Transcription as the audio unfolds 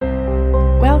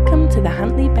to the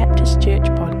Huntly Baptist Church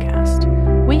podcast.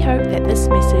 We hope that this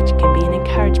message can be an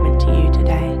encouragement to you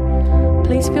today.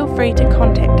 Please feel free to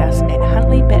contact us at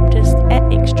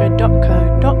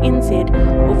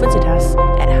huntlybaptist@extra.co.nz or visit us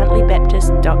at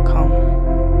huntlybaptist.com.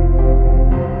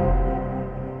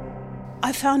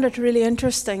 I found it really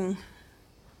interesting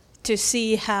to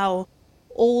see how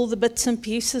all the bits and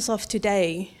pieces of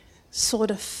today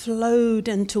sort of flowed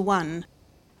into one.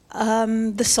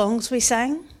 The songs we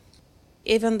sang,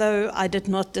 even though I did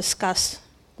not discuss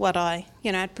what I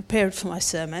had prepared for my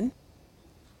sermon.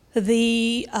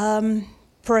 The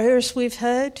prayers we've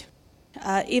heard,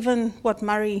 even what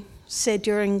Murray said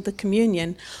during the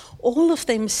communion, all of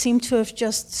them seem to have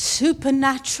just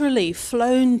supernaturally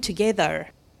flown together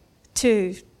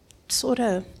to sort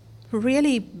of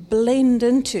really blend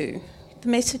into the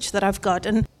message that I've got.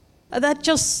 And that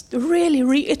just really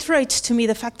reiterates to me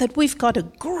the fact that we've got a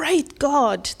great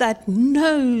God that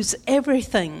knows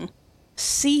everything,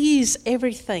 sees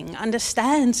everything,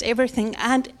 understands everything,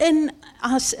 and in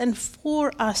us and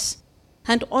for us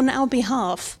and on our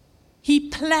behalf, He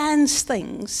plans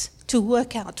things to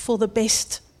work out for the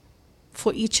best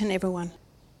for each and every one.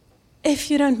 If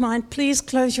you don't mind, please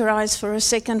close your eyes for a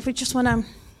second. We just want to,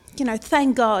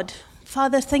 thank God.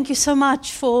 Father, thank you so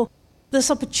much for this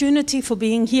opportunity for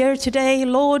being here today.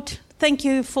 Lord, thank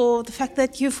you for the fact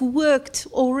that you've worked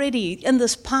already in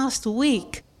this past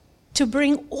week to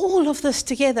bring all of this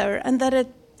together and that it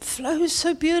flows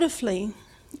so beautifully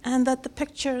and that the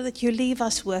picture that you leave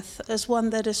us with is one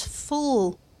that is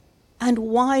full and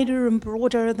wider and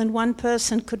broader than one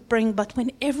person could bring. But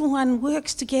when everyone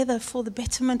works together for the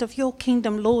betterment of your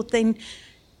kingdom, Lord, then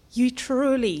you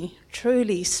truly,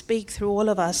 truly speak through all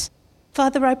of us.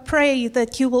 Father, I pray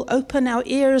that you will open our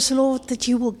ears, Lord, that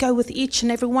you will go with each and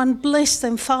every one. Bless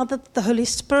them, Father, that the Holy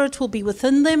Spirit will be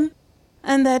within them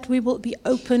and that we will be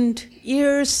opened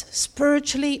ears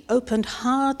spiritually, opened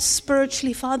hearts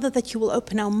spiritually, Father, that you will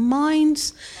open our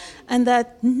minds and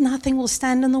that nothing will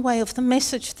stand in the way of the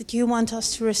message that you want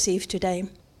us to receive today.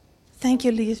 Thank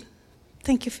you, Lee.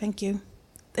 Thank you.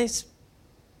 There's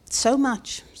so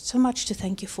much to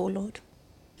thank you for, Lord.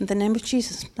 In the name of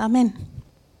Jesus, amen.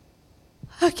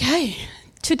 Okay,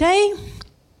 today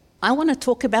I want to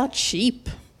talk about sheep.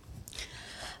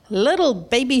 Little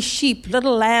baby sheep,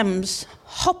 little lambs,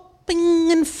 hopping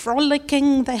and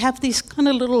frolicking. They have these kind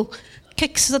of little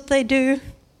kicks that they do,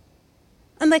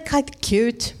 and they're quite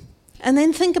cute. And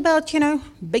then think about,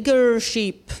 bigger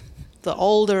sheep, the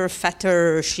older,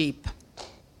 fatter sheep,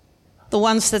 the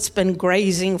ones that's been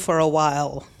grazing for a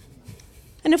while.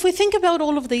 And if we think about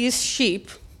all of these sheep,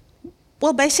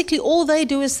 well, basically all they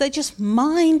do is they just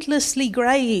mindlessly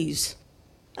graze.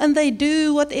 And they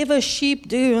do whatever sheep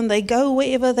do, and they go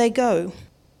wherever they go.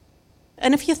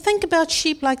 And if you think about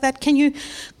sheep like that, can you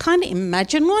kind of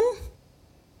imagine one?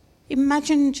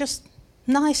 Imagine just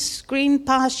nice green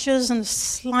pastures and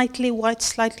slightly white,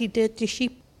 slightly dirty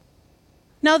sheep.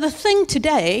 Now, the thing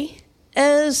today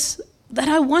is that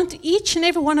I want each and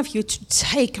every one of you to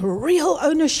take real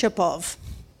ownership of.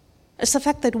 It's the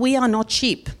fact that we are not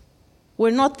sheep. We're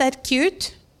not that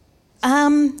cute,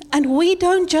 and we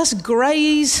don't just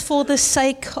graze for the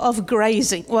sake of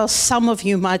grazing. Well, some of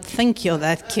you might think you're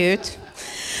that cute.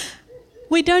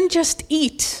 We don't just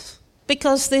eat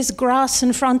because there's grass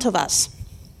in front of us.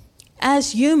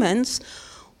 As humans,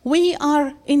 we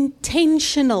are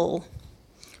intentional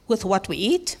with what we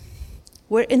eat.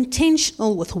 We're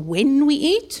intentional with when we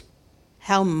eat,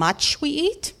 how much we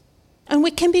eat, and we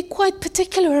can be quite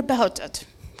particular about it,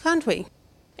 can't we?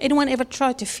 Anyone ever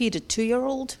tried to feed a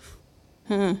 2-year-old?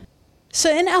 So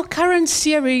in our current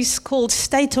series called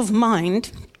State of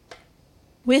Mind,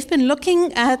 we've been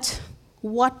looking at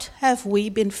what have we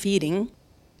been feeding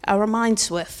our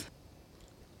minds with.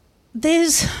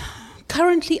 There's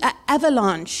currently an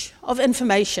avalanche of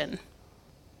information.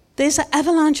 There's an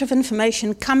avalanche of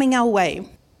information coming our way.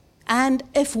 And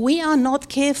if we are not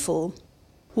careful,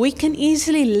 we can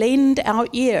easily lend our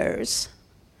ears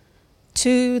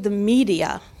to the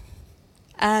media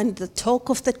and the talk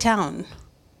of the town,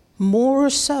 more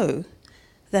so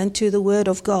than to the Word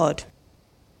of God.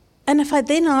 And if I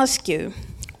then ask you,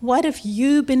 what have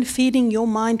you been feeding your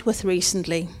mind with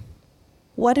recently?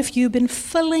 What have you been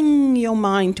filling your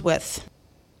mind with?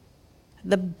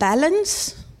 The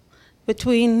balance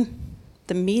between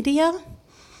the media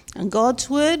and God's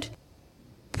Word?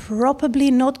 Probably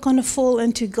not going to fall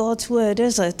into God's Word,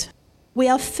 is it? We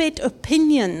are fed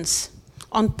opinions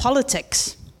on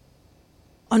politics,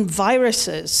 on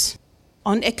viruses,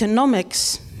 on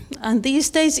economics, and these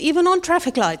days even on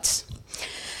traffic lights.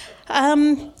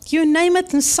 You name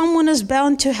it, and someone is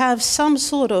bound to have some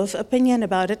sort of opinion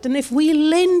about it. And if we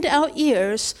lend our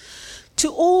ears to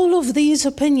all of these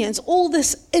opinions, all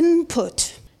this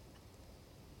input,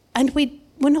 and we're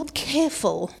not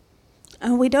careful,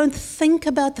 and we don't think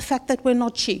about the fact that we're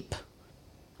not sheep,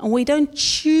 and we don't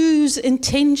choose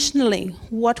intentionally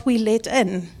what we let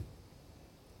in,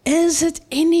 is it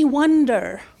any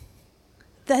wonder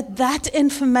that that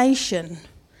information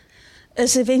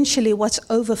is eventually what's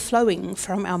overflowing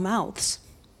from our mouths?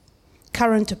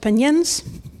 Current opinions,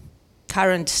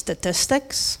 current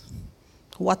statistics,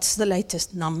 what's the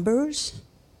latest numbers,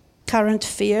 current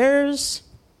fears,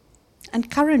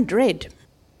 and current dread.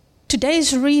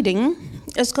 Today's reading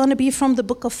is going to be from the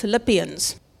book of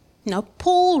Philippians. Now,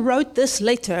 Paul wrote this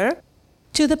letter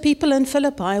to the people in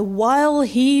Philippi while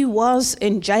he was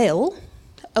in jail,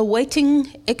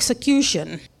 awaiting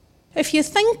execution. If you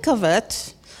think of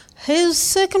it, his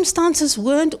circumstances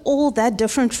weren't all that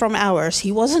different from ours.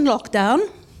 He was in lockdown.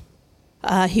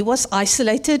 He was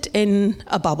isolated in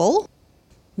a bubble,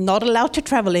 not allowed to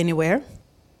travel anywhere,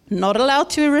 not allowed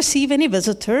to receive any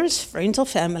visitors, friends or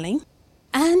family.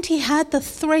 And he had the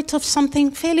threat of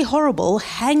something fairly horrible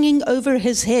hanging over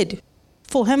his head.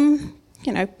 For him,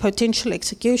 potential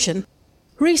execution.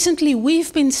 Recently,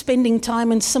 we've been spending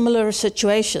time in similar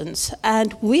situations,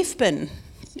 and we've been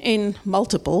in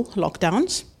multiple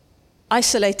lockdowns,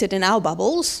 isolated in our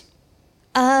bubbles,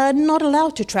 not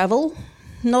allowed to travel,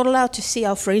 not allowed to see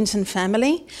our friends and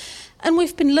family, and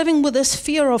we've been living with this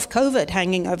fear of COVID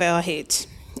hanging over our heads.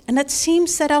 And it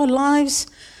seems that our lives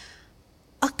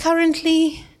are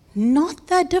currently not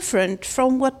that different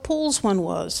from what Paul's one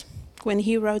was when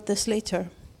he wrote this letter.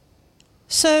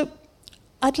 So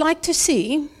I'd like to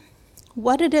see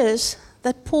what it is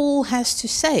that Paul has to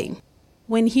say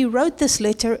when he wrote this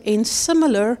letter in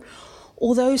similar,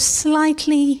 although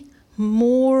slightly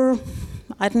more,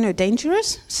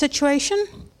 dangerous situation.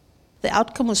 The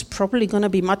outcome was probably going to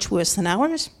be much worse than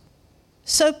ours.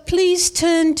 So please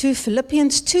turn to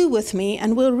Philippians 2 with me,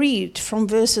 and we'll read from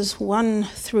verses 1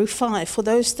 through 5. For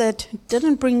those that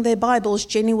didn't bring their Bibles,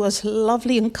 Jenny was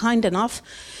lovely and kind enough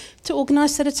to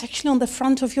organize that it's actually on the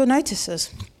front of your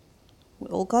notices. We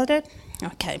all got it?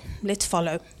 Okay, let's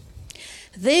follow.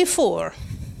 Therefore,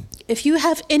 if you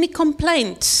have any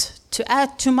complaints to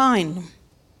add to mine,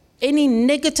 any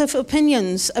negative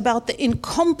opinions about the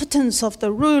incompetence of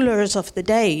the rulers of the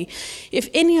day, if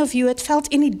any of you had felt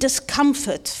any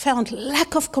discomfort, found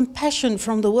lack of compassion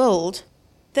from the world,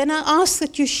 then I ask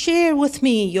that you share with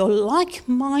me your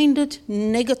like-minded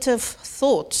negative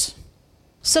thoughts,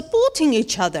 supporting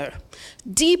each other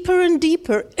deeper and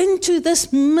deeper into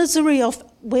this misery of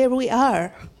where we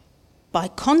are by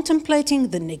contemplating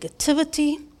the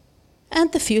negativity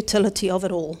and the futility of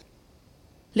it all.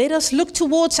 Let us look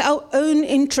towards our own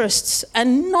interests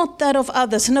and not that of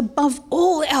others. And above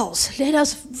all else, let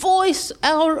us voice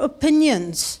our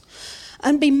opinions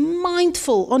and be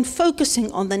mindful on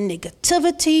focusing on the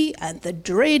negativity and the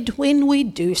dread when we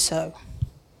do so.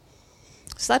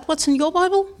 Is that what's in your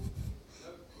Bible?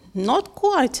 Not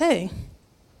quite, eh?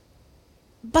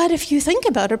 But if you think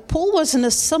about it, Paul was in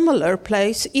a similar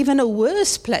place, even a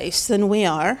worse place than we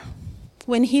are,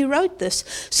 when he wrote this.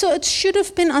 So it should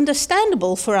have been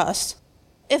understandable for us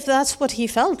if that's what he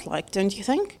felt like, don't you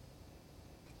think?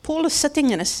 Paul is sitting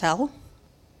in a cell,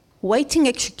 waiting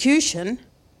execution,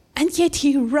 and yet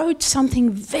he wrote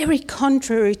something very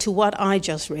contrary to what I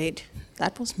just read.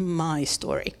 That was my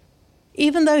story.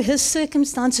 Even though his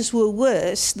circumstances were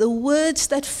worse, the words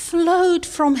that flowed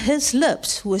from his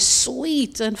lips were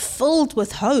sweet and filled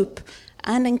with hope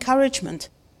and encouragement.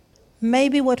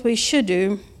 Maybe what we should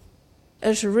do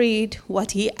is read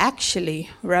what he actually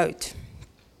wrote.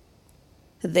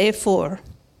 Therefore,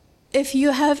 if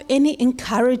you have any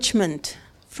encouragement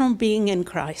from being in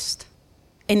Christ,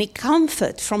 any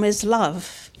comfort from his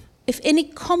love, if any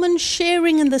common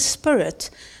sharing in the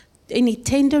Spirit, any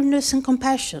tenderness and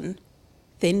compassion,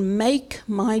 then make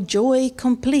my joy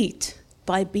complete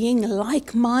by being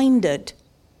like-minded,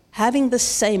 having the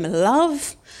same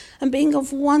love, and being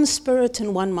of one spirit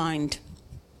and one mind.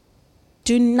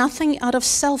 Do nothing out of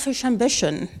selfish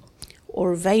ambition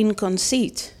or vain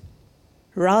conceit.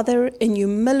 Rather, in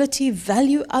humility,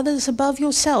 value others above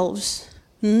yourselves,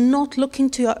 not looking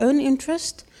to your own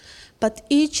interest, but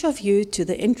each of you to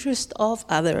the interest of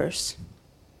others.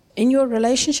 In your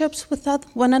relationships with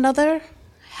one another,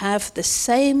 have the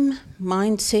same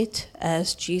mindset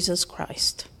as Jesus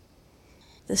Christ.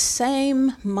 The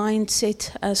same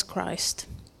mindset as Christ.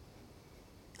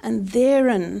 And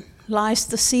therein lies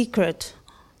the secret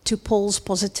to Paul's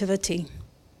positivity,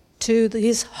 to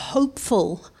his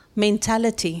hopeful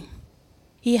mentality.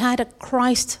 He had a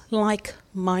Christ-like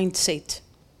mindset.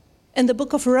 In the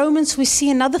book of Romans, we see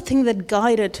another thing that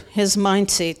guided his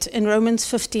mindset. In Romans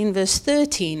 15, verse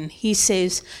 13, he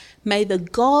says, "May the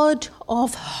God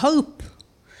of hope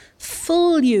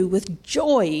fill you with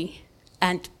joy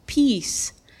and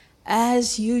peace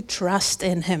as you trust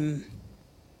in him,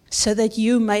 so that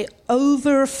you may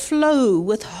overflow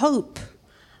with hope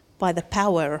by the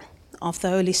power of the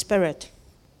Holy Spirit."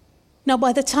 Now,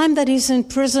 by the time that he's in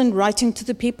prison writing to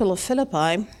the people of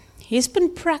Philippi, he's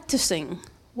been practicing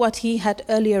what he had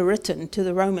earlier written to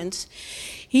the Romans.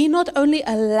 He not only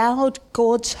allowed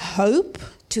God's hope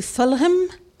to fill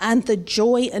him and the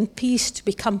joy and peace to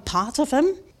become part of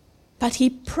him, but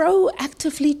he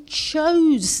proactively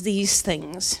chose these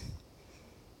things.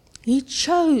 He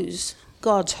chose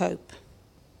God's hope.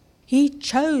 He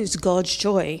chose God's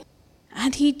joy.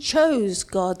 And he chose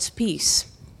God's peace.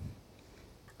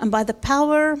 And by the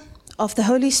power of the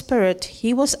Holy Spirit,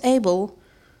 he was able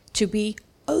to be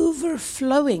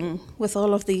overflowing with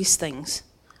all of these things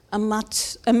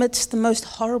amidst the most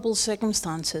horrible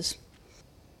circumstances.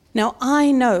 Now,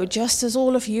 I know, just as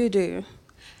all of you do,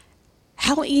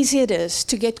 how easy it is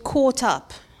to get caught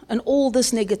up in all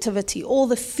this negativity, all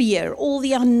the fear, all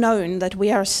the unknown that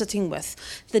we are sitting with,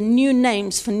 the new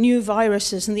names for new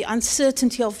viruses and the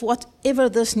uncertainty of whatever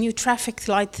this new traffic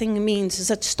light thing means. Is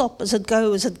it stop? Is it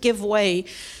go? Is it give way?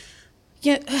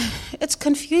 Yeah, it's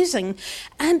confusing.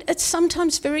 And it's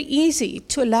sometimes very easy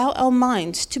to allow our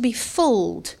minds to be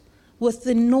filled with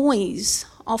the noise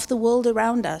of the world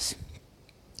around us.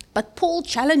 But Paul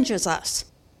challenges us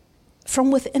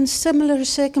from within similar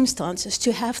circumstances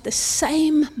to have the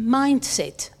same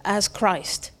mindset as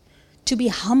Christ, to be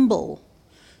humble,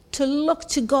 to look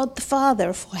to God the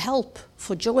Father for help,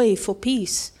 for joy, for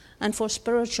peace, and for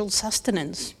spiritual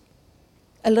sustenance.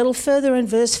 A little further in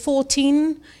verse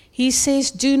 14, he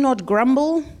says, "Do not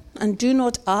grumble and do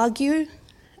not argue."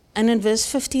 And in verse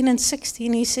 15 and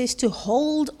 16, he says to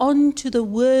hold on to the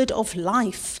word of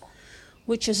life,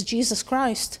 which is Jesus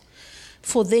Christ,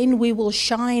 for then we will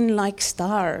shine like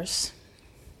stars.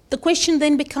 The question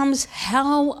then becomes,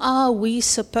 how are we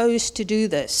supposed to do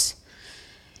this?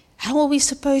 How are we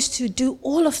supposed to do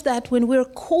all of that when we're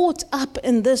caught up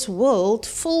in this world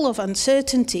full of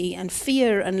uncertainty and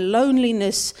fear and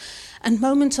loneliness and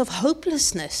moments of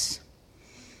hopelessness?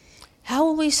 How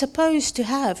are we supposed to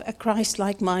have a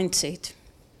Christ-like mindset?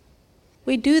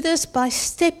 We do this by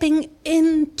stepping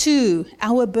into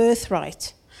our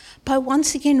birthright, by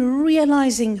once again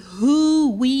realizing who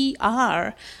we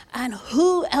are and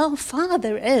who our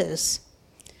Father is,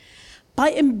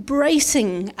 by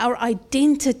embracing our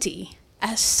identity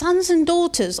as sons and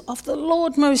daughters of the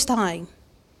Lord Most High.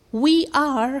 We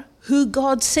are who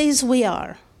God says we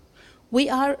are. We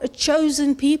are a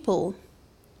chosen people.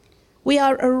 We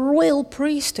are a royal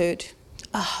priesthood,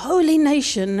 a holy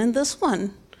nation, and this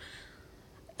one,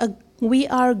 we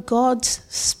are God's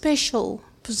special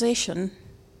possession.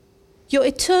 Your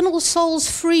eternal soul's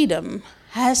freedom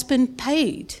has been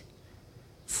paid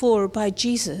for by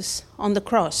Jesus on the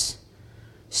cross,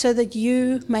 so that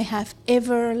you may have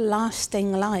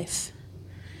everlasting life.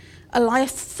 A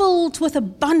life filled with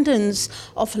abundance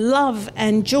of love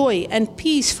and joy and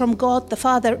peace from God the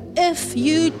Father, if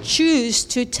you choose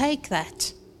to take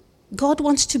that. God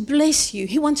wants to bless you.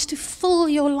 He wants to fill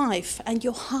your life and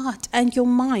your heart and your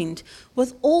mind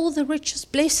with all the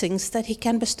richest blessings that he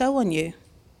can bestow on you.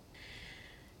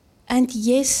 And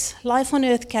yes, life on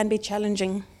earth can be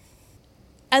challenging.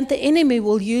 And the enemy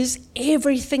will use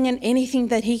everything and anything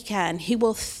that he can. He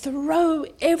will throw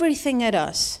everything at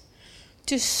us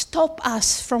to stop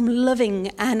us from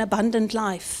living an abundant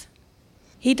life.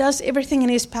 He does everything in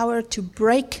his power to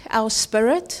break our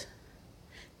spirit,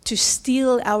 to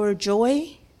steal our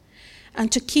joy,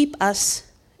 and to keep us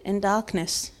in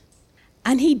darkness.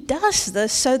 And he does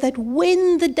this so that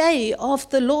when the day of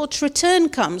the Lord's return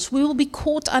comes, we will be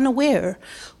caught unaware.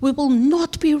 We will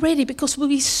not be ready because we'll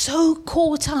be so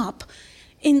caught up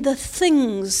in the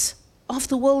things of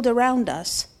the world around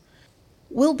us.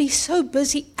 We'll be so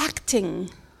busy acting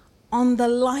on the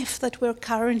life that we're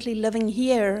currently living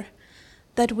here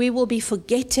that we will be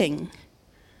forgetting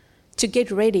to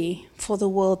get ready for the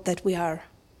world that we are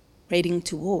heading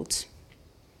towards.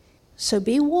 So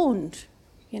be warned.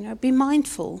 Be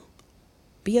mindful,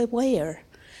 be aware.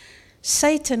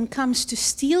 Satan comes to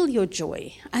steal your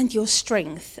joy and your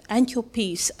strength and your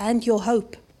peace and your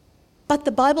hope. But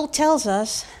the Bible tells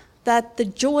us that the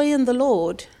joy in the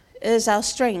Lord is our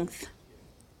strength.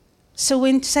 So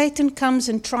when Satan comes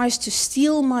and tries to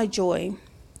steal my joy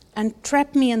and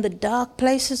trap me in the dark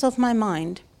places of my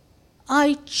mind,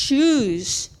 I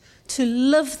choose to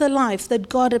live the life that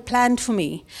God had planned for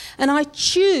me. And I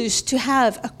choose to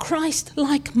have a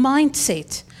Christ-like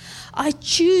mindset. I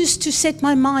choose to set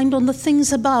my mind on the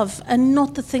things above and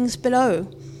not the things below.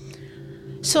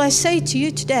 So I say to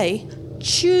you today,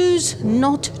 choose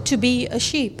not to be a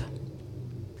sheep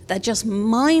that just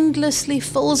mindlessly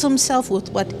fills himself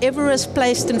with whatever is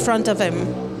placed in front of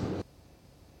him.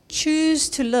 Choose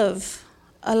to live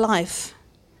a life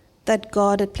that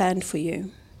God had planned for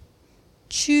you.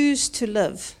 Choose to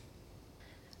live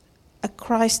a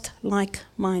Christ-like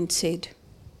mindset.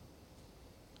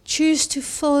 Choose to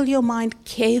fill your mind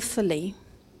carefully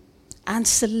and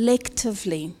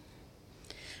selectively.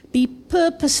 Be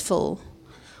purposeful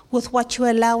with what you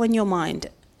allow in your mind,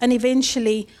 and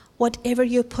eventually whatever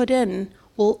you put in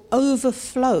will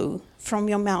overflow from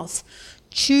your mouth.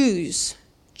 Choose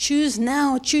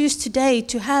now, choose today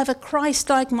to have a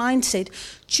Christ-like mindset.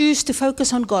 Choose to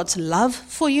focus on God's love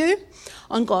for you,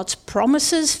 on God's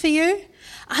promises for you,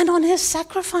 and on his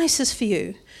sacrifices for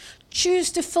you.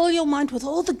 Choose to fill your mind with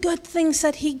all the good things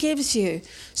that he gives you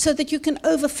so that you can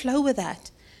overflow with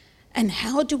that. And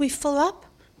how do we fill up?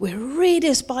 We read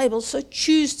his Bible, so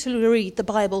choose to read the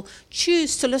Bible.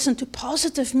 Choose to listen to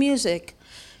positive music.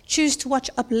 Choose to watch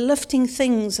uplifting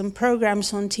things and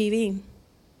programs on TV.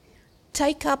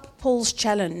 Take up Paul's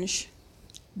challenge.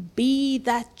 Be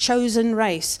that chosen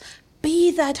race.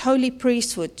 Be that holy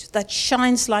priesthood that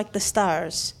shines like the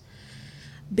stars.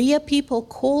 Be a people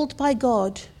called by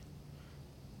God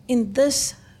in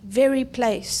this very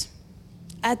place,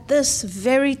 at this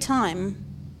very time,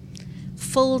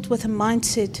 filled with a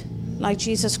mindset like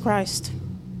Jesus Christ,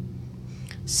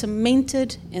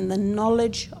 cemented in the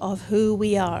knowledge of who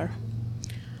we are,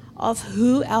 of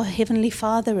who our Heavenly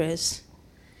Father is.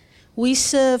 We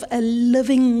serve a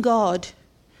living God.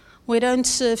 We don't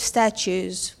serve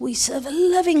statues. We serve a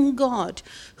living God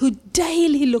who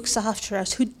daily looks after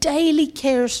us, who daily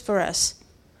cares for us.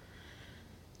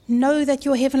 Know that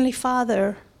your Heavenly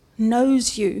Father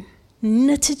knows you,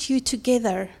 knitted you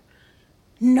together,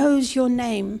 knows your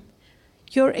name.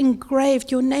 Your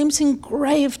name's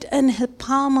engraved in the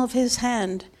palm of his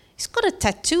hand. He's got a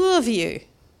tattoo of you.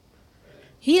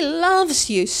 He loves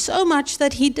you so much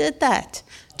that he did that.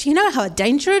 Do you know how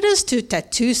dangerous it is to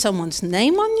tattoo someone's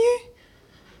name on you?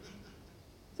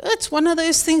 It's one of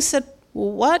those things that,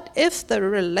 what if the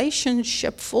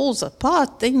relationship falls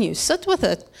apart? Then you sit with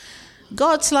it.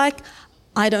 God's like,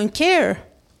 I don't care.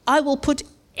 I will put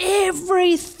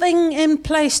everything in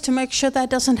place to make sure that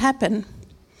doesn't happen.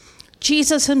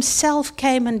 Jesus himself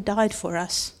came and died for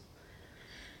us.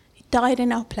 He died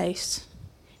in our place.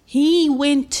 He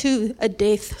went to a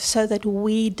death so that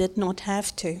we did not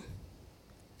have to.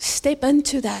 Step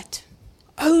into that.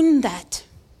 Own that.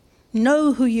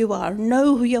 Know who you are.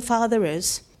 Know who your Father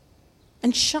is.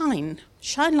 And shine.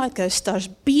 Shine like those stars.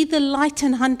 Be the light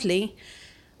in Huntley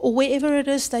or wherever it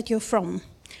is that you're from.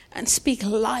 And speak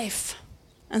life.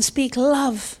 And speak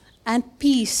love and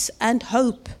peace and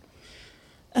hope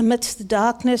amidst the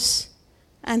darkness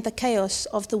and the chaos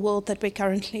of the world that we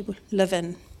currently live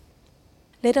in.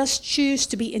 Let us choose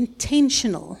to be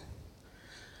intentional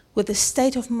with the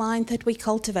state of mind that we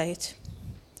cultivate,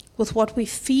 with what we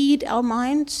feed our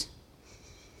minds,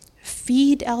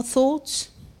 feed our thoughts,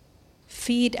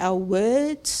 feed our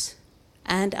words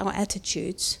and our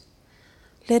attitudes.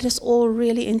 Let us all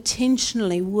really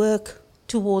intentionally work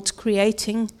towards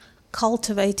creating,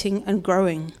 cultivating and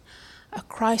growing a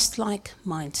Christ-like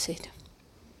mindset.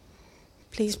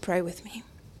 Please pray with me.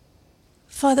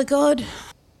 Father God,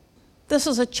 this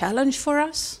is a challenge for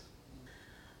us.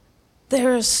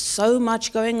 There is so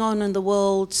much going on in the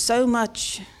world, so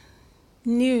much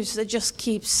news that just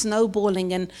keeps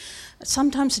snowballing, and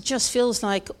sometimes it just feels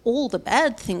like all the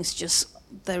bad things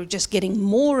they're just getting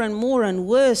more and more and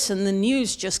worse, and the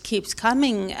news just keeps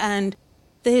coming, and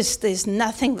there's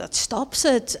nothing that stops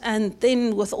it. And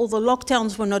then with all the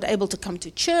lockdowns, we're not able to come to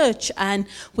church, and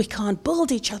we can't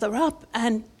build each other up,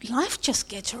 and life just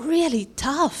gets really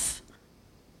tough.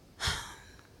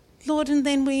 Lord, and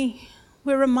then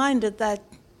we're reminded that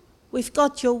we've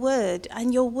got your word,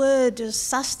 and your word is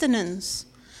sustenance.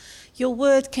 Your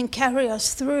word can carry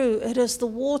us through. It is the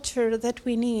water that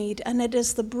we need, and it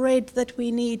is the bread that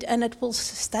we need, and it will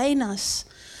sustain us.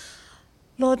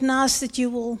 Lord, and ask that you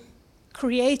will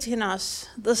create in us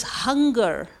this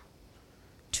hunger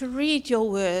to read your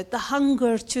word, the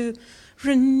hunger to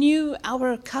renew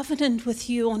our covenant with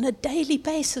you on a daily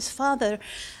basis, Father,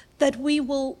 that we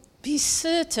will be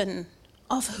certain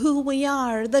of who we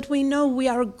are, that we know we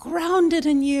are grounded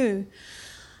in you.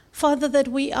 Father, that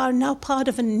we are now part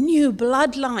of a new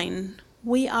bloodline.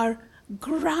 We are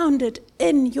grounded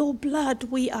in your blood.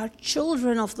 We are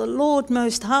children of the Lord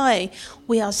Most High.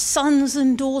 We are sons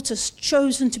and daughters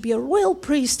chosen to be a royal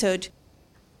priesthood.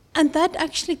 And that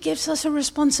actually gives us a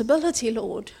responsibility,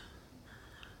 Lord.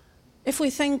 If we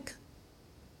think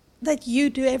that you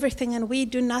do everything and we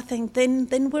do nothing,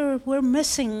 then we're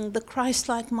missing the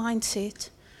Christ-like mindset.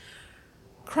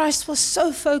 Christ was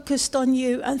so focused on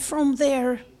you, and from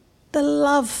there, the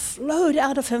love flowed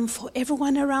out of him for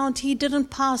everyone around. He didn't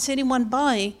pass anyone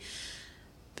by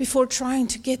before trying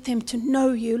to get them to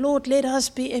know you. Lord, let us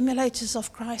be emulators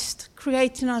of Christ,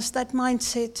 create in us that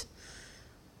mindset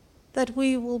that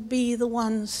we will be the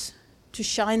ones to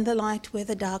shine the light where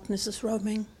the darkness is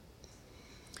roaming.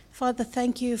 Father,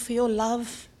 thank you for your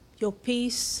love, your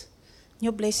peace,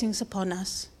 your blessings upon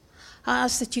us. I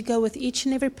ask that you go with each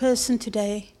and every person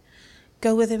today.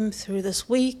 Go with them through this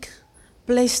week.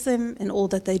 Bless them in all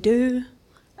that they do,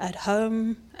 at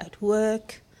home, at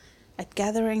work, at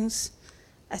gatherings,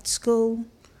 at school.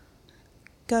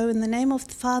 Go in the name of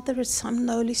the Father, the Son, and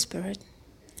the Holy Spirit.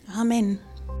 Amen.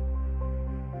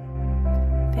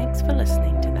 Thanks for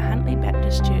listening to the Huntly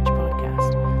Baptist Church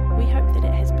podcast. We hope that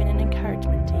it has been an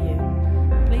encouragement to you.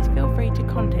 Please feel free to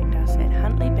contact us at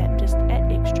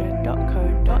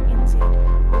huntlybaptist@extra.co.nz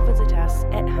or visit us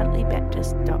at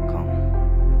huntlybaptist.com.